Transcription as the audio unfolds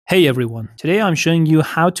Hey everyone, today I'm showing you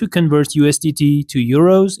how to convert USDT to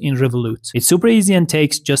euros in Revolut. It's super easy and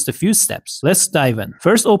takes just a few steps. Let's dive in.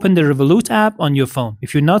 First, open the Revolut app on your phone.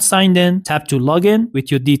 If you're not signed in, tap to log in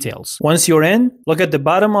with your details. Once you're in, look at the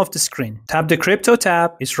bottom of the screen. Tap the crypto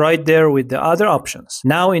tab, it's right there with the other options.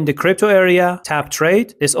 Now in the crypto area, tap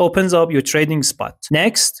trade. This opens up your trading spot.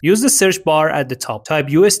 Next, use the search bar at the top. Type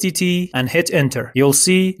USDT and hit enter. You'll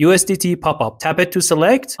see USDT pop up. Tap it to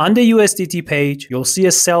select. On the USDT page, you'll see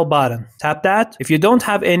a sell button. Tap that. If you don't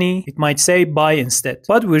have any, it might say buy instead.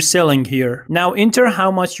 But we're selling here. Now enter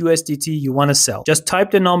how much USDT you want to sell. Just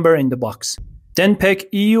type the number in the box. Then pick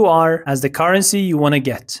EUR as the currency you want to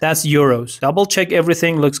get. That's euros. Double check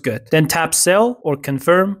everything looks good. Then tap sell or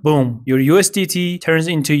confirm. Boom. Your USDT turns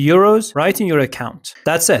into euros right in your account.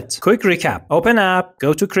 That's it. Quick recap. Open app,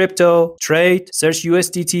 go to crypto, trade, search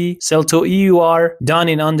USDT, sell to EUR, done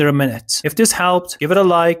in under a minute. If this helped, give it a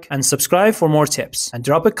like and subscribe for more tips. And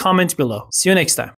drop a comment below. See you next time.